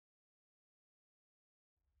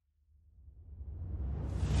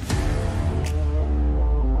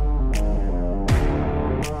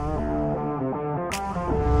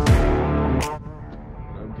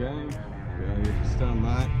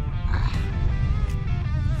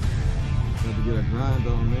get a grind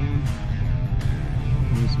on, man.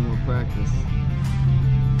 Need some more practice.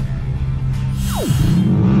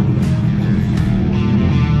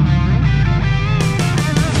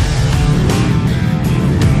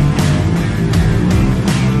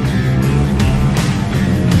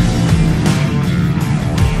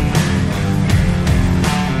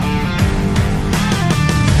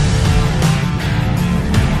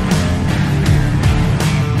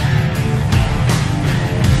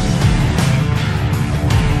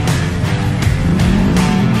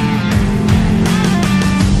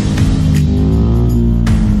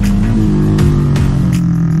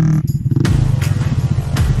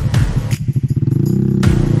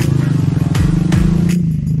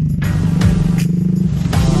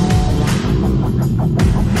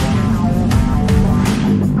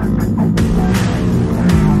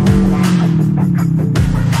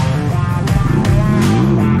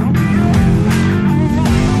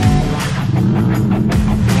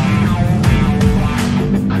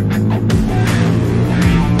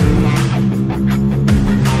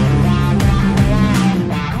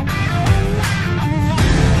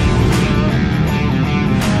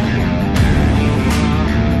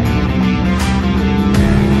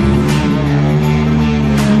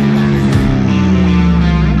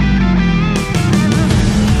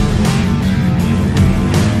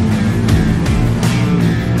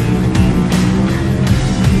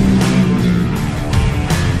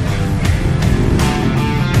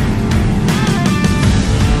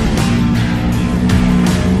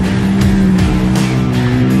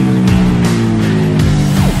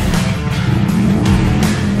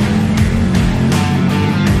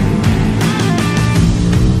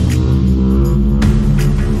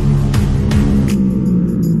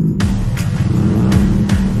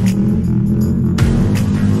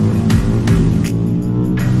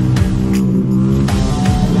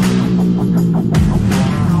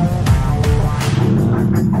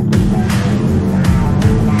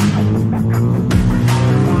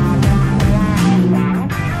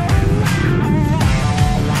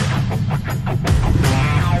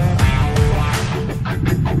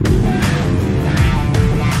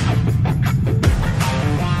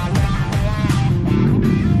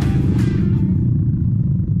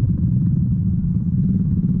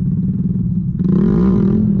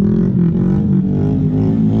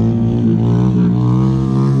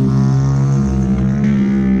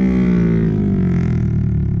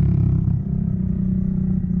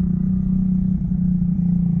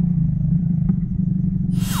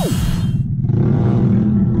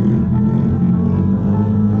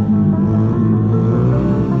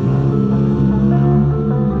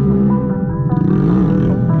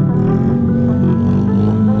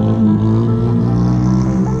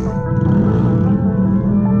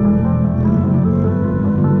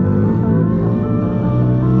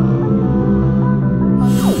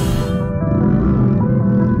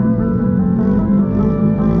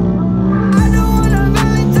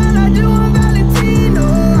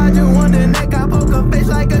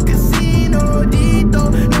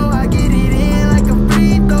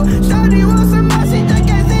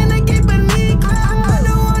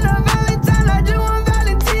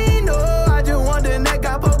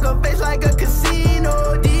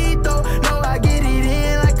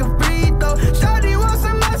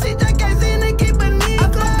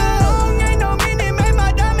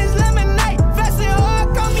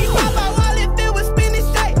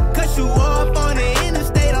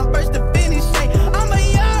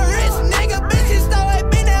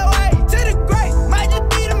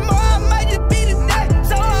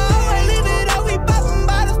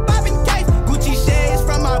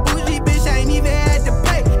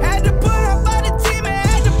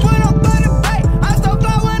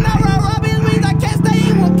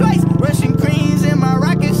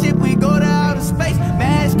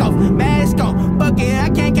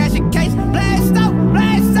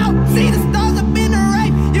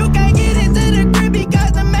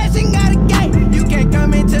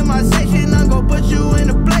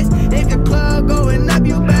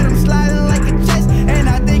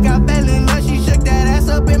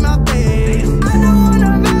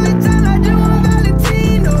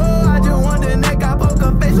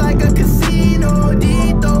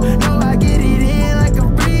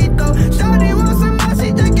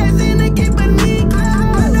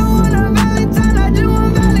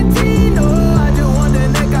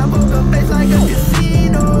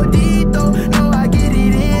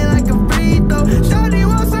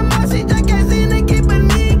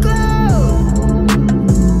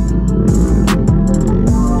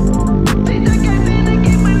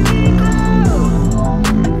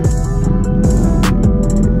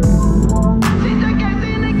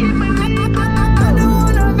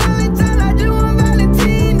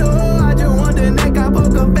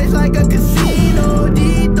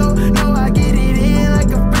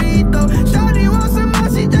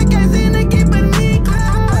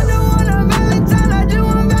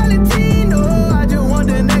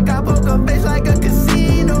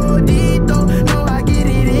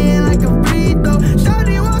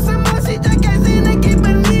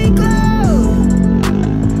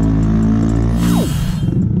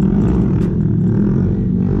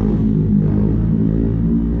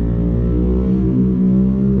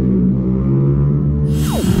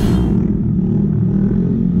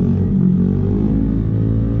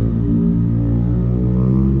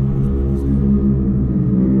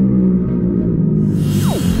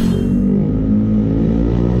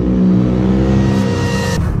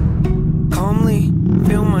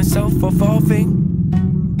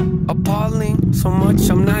 appalling. So much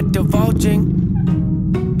I'm not divulging.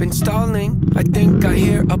 Been stalling, I think I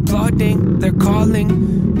hear applauding. They're calling.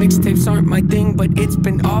 Mixtapes aren't my thing, but it's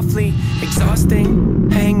been awfully exhausting.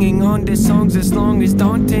 Hanging on to songs as long as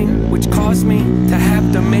daunting, which caused me to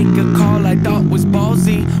have to make a call I thought was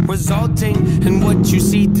ballsy, resulting in what you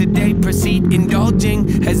see today. Proceed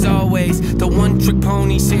indulging, as always. The one-trick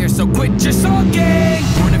pony's here, so quit your sulking.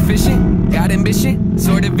 Born efficient, got ambition,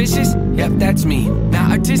 sort of vicious. Yep, that's me. Not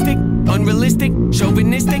artistic, unrealistic,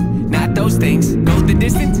 chauvinistic. Not those things. Go the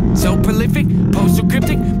distance, so prolific, postal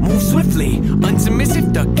cryptic, move swiftly,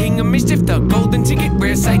 unsubmissive, the king of mischief, the golden ticket,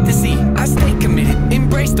 rare sight to see. I stay committed,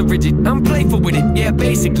 embrace the rigid, I'm playful with it, yeah,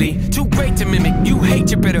 basically. Too great to mimic, you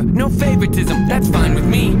hate your bitter, no favoritism, that's fine with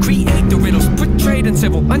me. Create the riddles, portrayed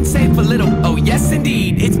uncivil, unsafe a little, oh yes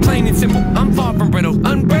indeed, it's plain and simple, I'm far from brittle,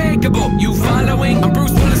 unbreakable, you following? I'm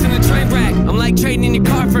Bruce Willis in a train wreck, I'm like trading in your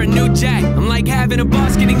car for a new jack, I'm like having a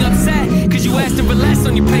boss getting upset, cause you asked him for less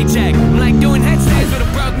on your paycheck. I'm like doing headstands with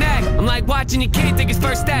a broke neck. I'm like watching your kid take his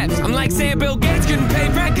first steps. I'm like saying Bill Gates couldn't pay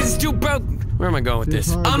rent cause it's too broke. Where am I going with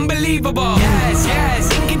this? Unbelievable, yes,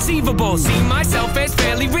 yes, inconceivable. See myself as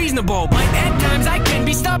fairly reasonable, but at times I can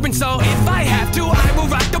be stubborn, so if I have to, I will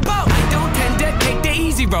rock the boat. I don't tend to take the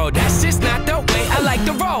easy road, that's just not the way I like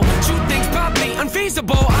to roll. True things probably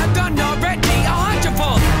unfeasible, I've done already a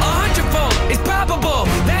hundredfold. A hundredfold is probable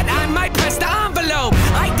that I might press the envelope.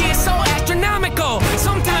 Ideas so astronomical,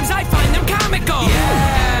 sometimes I find them comical.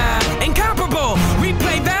 Yeah, incomparable,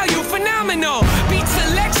 replay value phenomenal, beat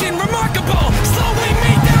selection remarkable, slowing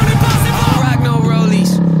me down impossible. I don't rock no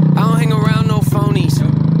rollies, I don't hang around no phonies,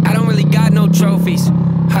 I don't really got no trophies.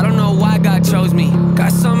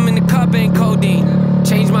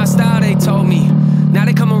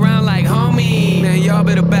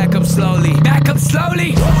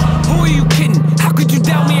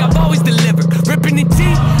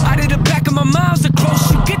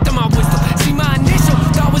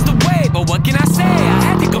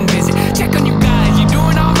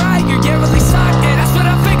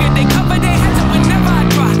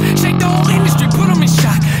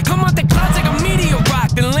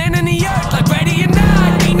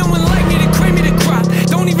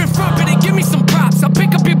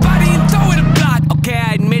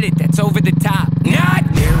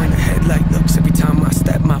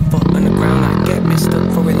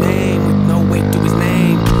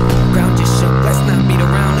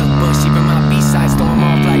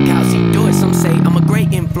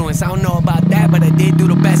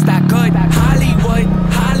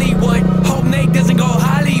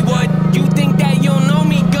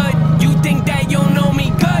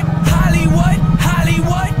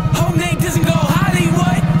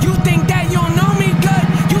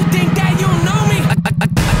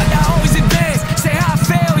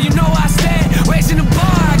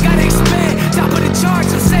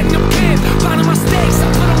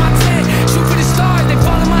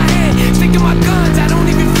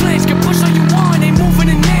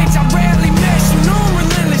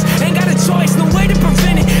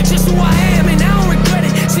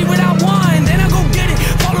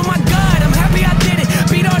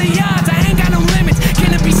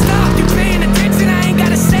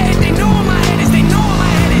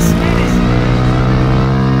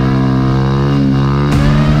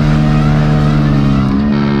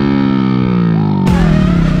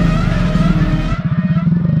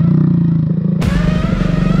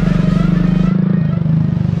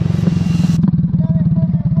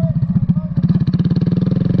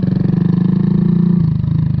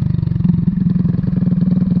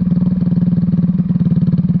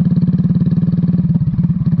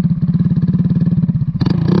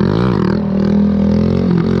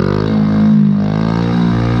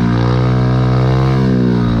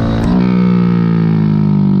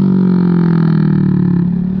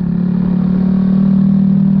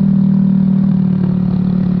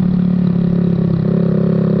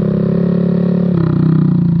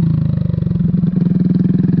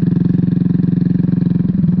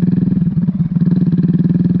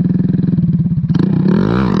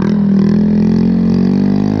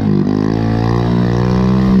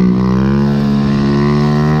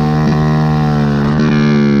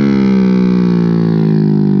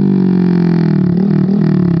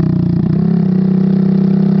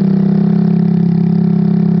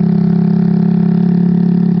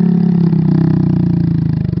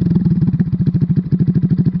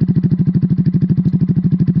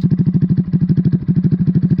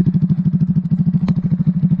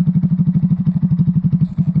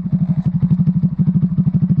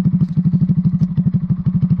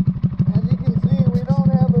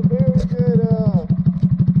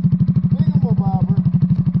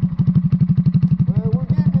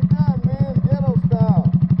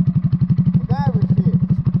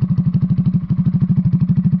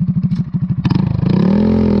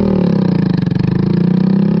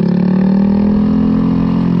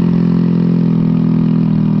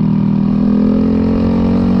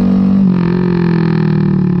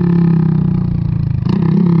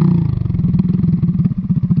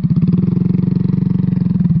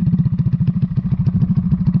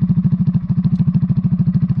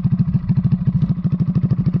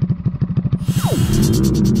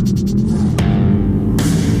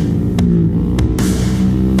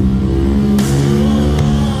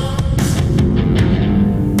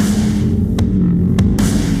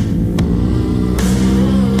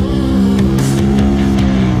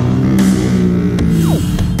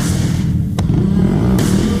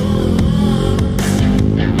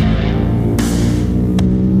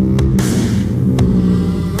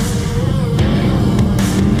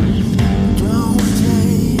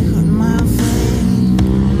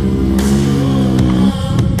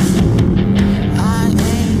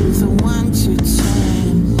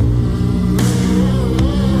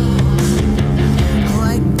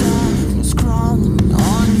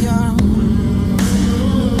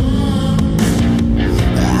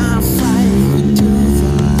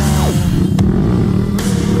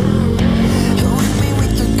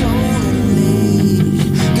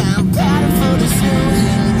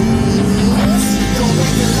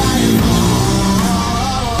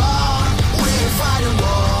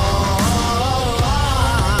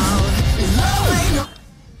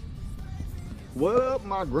 What up,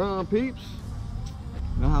 my Grom peeps?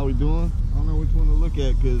 Know how we doing? I don't know which one to look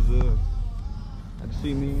at, because I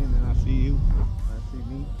see me and then I see you. I see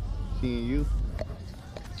me, seeing you.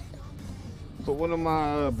 But one of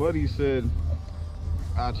my buddies said,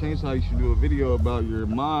 changed how you should do a video about your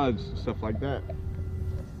mods, stuff like that.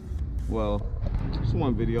 Well, just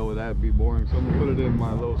one video of that would be boring, so I'm gonna put it in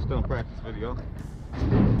my little stunt practice video.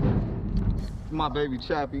 My baby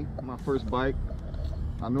Chappie, my first bike.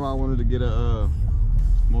 I knew I wanted to get a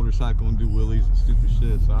motorcycle and do wheelies and stupid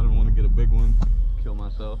shit, so I didn't want to get a big one, kill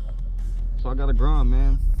myself. So I got a Grom,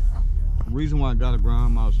 man. The reason why I got a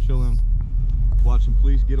Grom, I was chilling, watching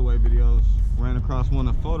police getaway videos, ran across one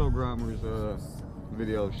of Photogrammer's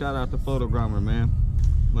videos. Shout out to Photogrammer, man.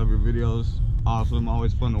 Love your videos, awesome,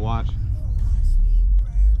 always fun to watch.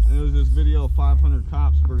 And it was this video of 500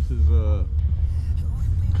 cops versus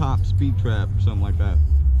cop speed trap or something like that.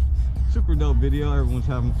 Super dope video, everyone's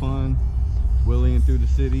having fun, wheeling through the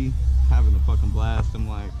city, having a fucking blast. I'm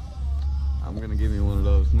like, I'm gonna give me one of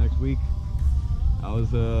those next week. I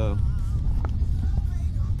was at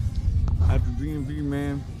the DMV,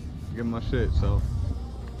 man, getting my shit. So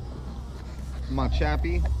my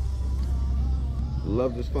Chappie,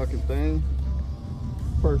 love this fucking thing.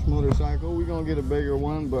 First motorcycle, we gonna get a bigger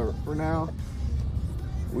one, but for now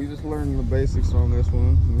we just learning the basics on this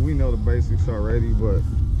one. We know the basics already, but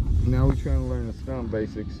now we're trying to learn the stunt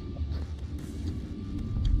basics.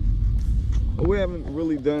 We haven't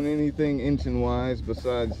really done anything engine wise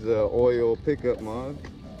besides the oil pickup mod.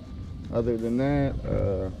 Other than that,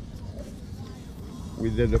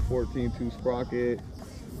 we did the 14.2 sprocket,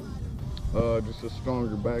 just a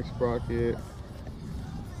stronger back sprocket,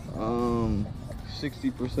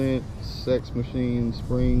 60% Sex Machine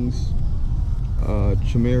springs,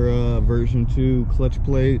 Chimera version 2 clutch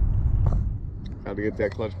plate. Got to get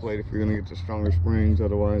that clutch plate if you're gonna get the stronger springs,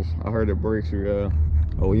 otherwise I heard it breaks your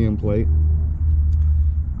OEM plate.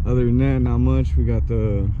 Other than that, not much. We got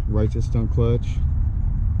the Righteous Stunt clutch.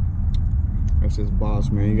 That's just boss,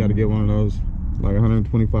 man. You got to get one of those, like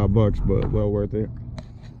 125 bucks, but well worth it.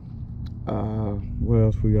 What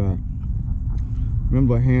else we got?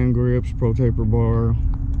 Remember hand grips, pro taper bar.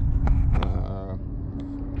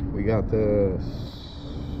 We got the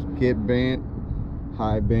skid band,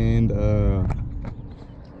 high band,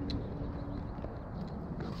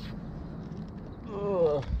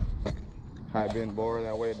 high bend bar,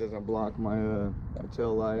 that way it doesn't block my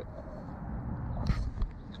tail light.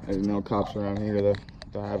 There's no cops around here that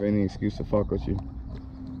don't have any excuse to fuck with you.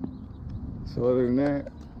 So other than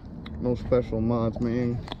that, no special mods,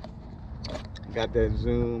 man. Got that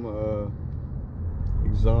Zoom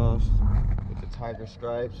exhaust with the tiger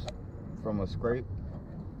stripes from a scrape.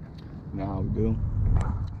 You know how we do.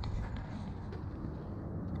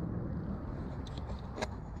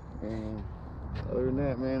 And other than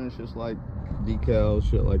that, man, it's just like decals,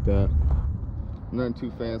 shit like that. Nothing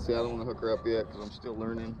too fancy. I don't want to hook her up yet because I'm still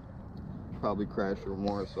learning. Probably crash her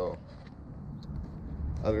more, so.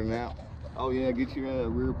 Other than that, oh yeah, get your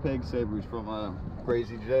rear peg sabers from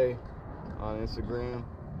Crazy J on Instagram.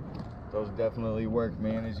 Those definitely work,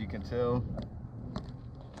 man, as you can tell.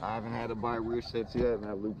 I haven't had to buy rear sets yet, and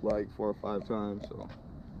I've looped like 4 or 5 times, so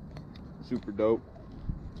super dope.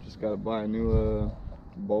 Just gotta buy new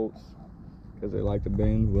bolts because they like to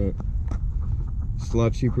bend, but it's a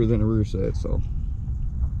lot cheaper than a rear set. So,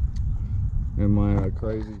 and my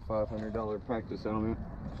crazy $500 practice helmet.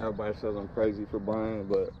 Everybody says I'm crazy for buying it,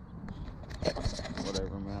 but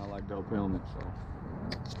whatever, man. I like dope helmets. So,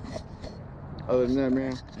 other than that,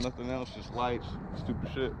 man, nothing else. Just lights,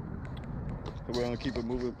 stupid shit. So we're gonna keep it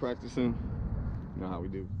moving, practicing. You know how we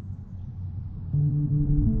do.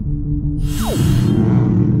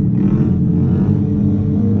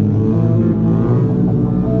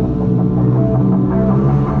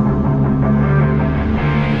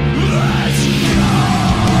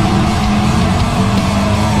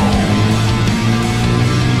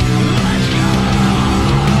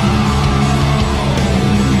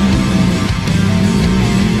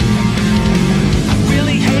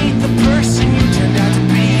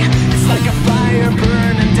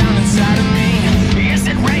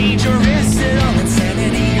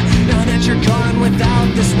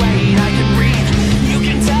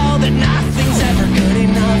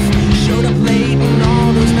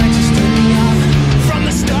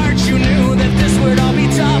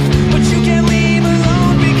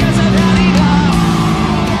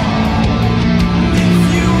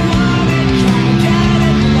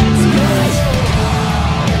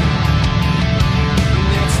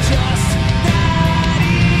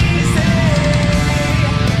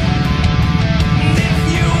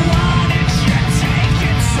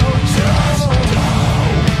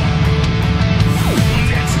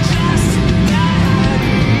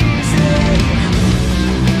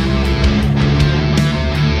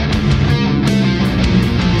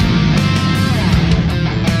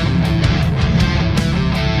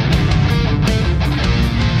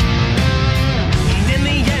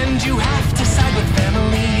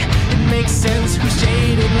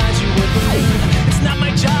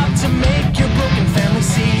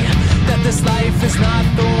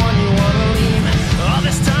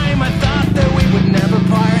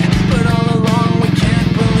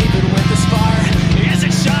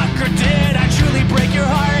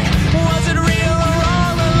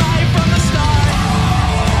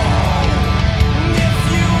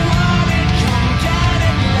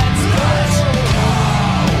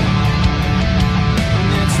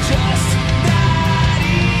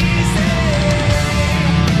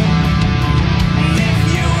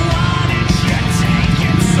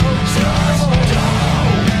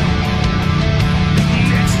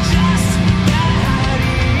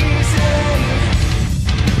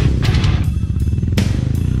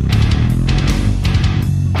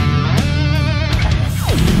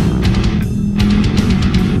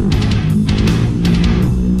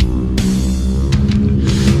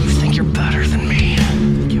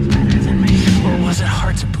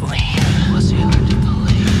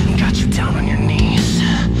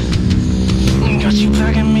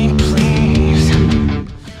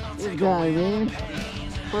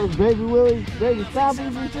 Baby Willie, baby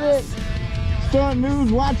stoppers and shit. Stunt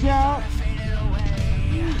news, watch out.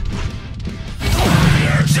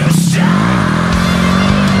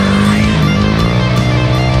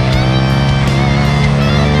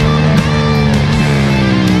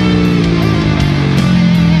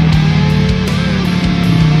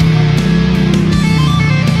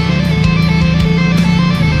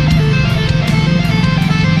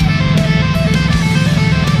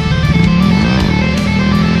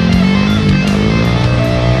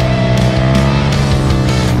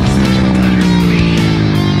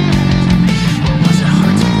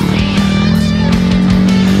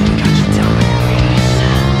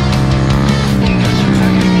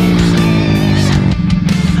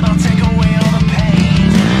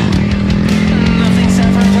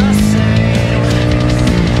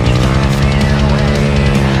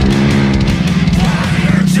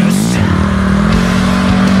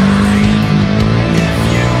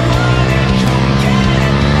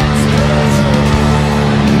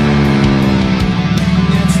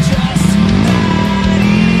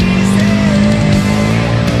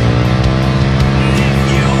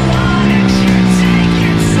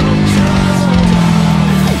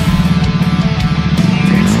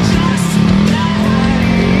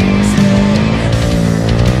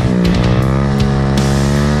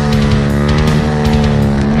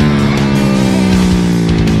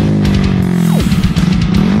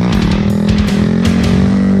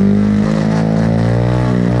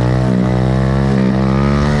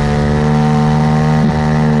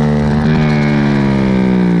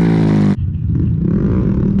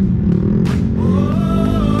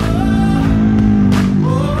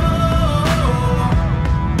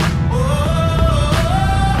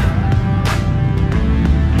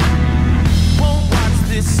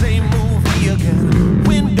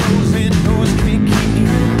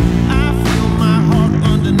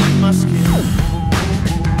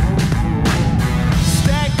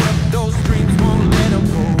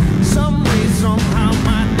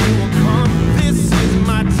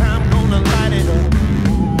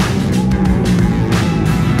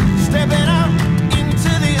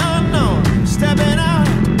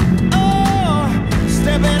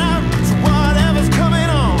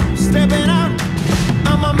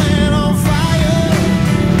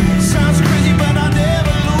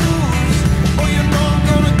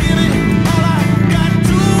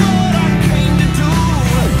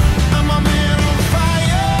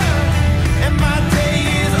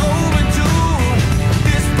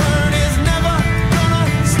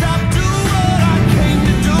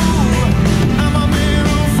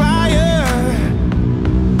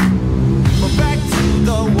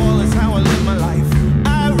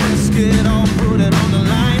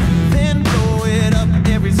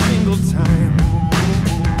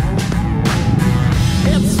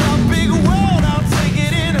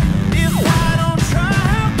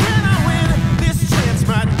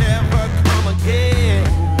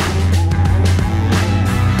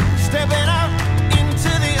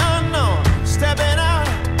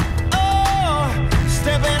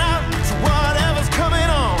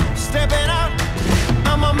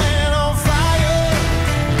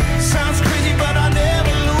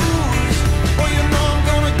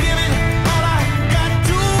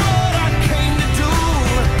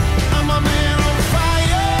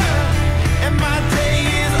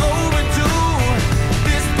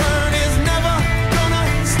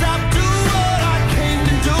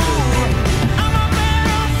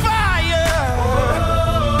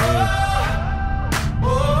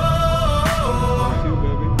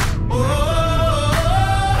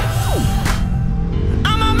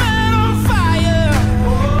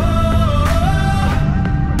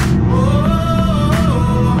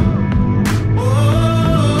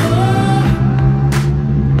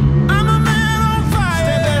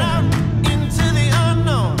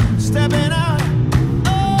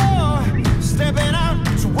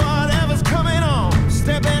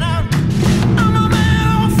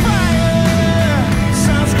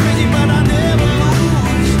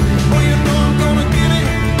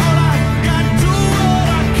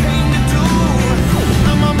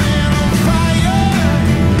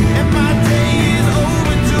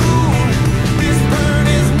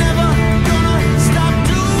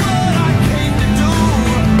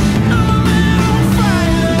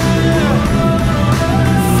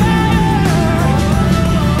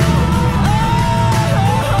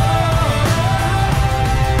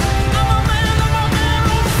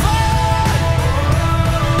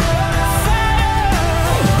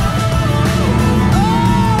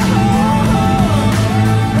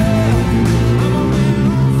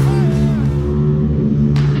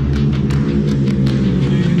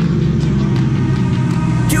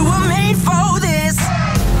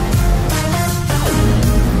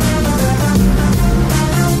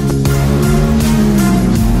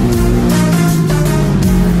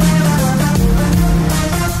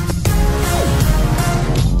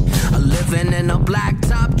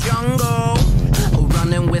 blacktop jungle,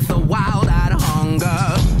 running with a wild-eyed hunger.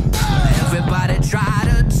 Everybody try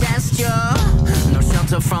to test you, no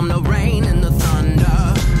shelter from the rain and the thunder.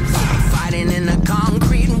 Fighting in a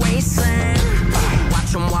concrete wasteland,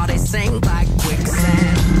 watch them while they sink like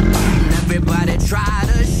quicksand. And everybody try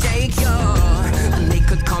to shake you, and they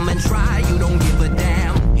could come and try, you don't give a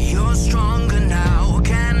damn. You're stronger now,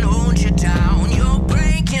 can't hold you down, you're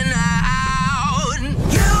breaking out.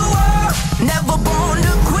 You were never born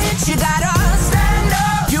to quit, you gotta stand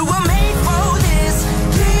up. You were made for this,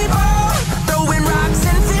 keep on throwing rocks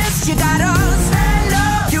and fists, you gotta stand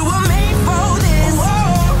up. You were made for this.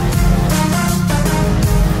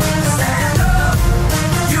 Stand up.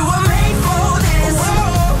 You were made for this.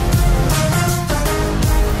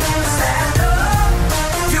 Stand up.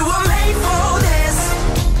 You were made for this.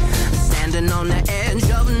 Standing on the edge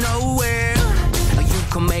of nowhere, you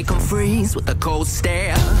can make them freeze with a cold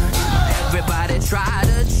stare. Everybody try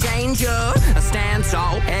to change you, stand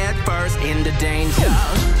tall head first into danger.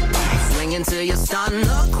 Swing until you stun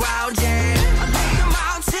the crowd, yeah. Lay 'em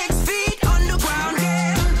out 6 feet.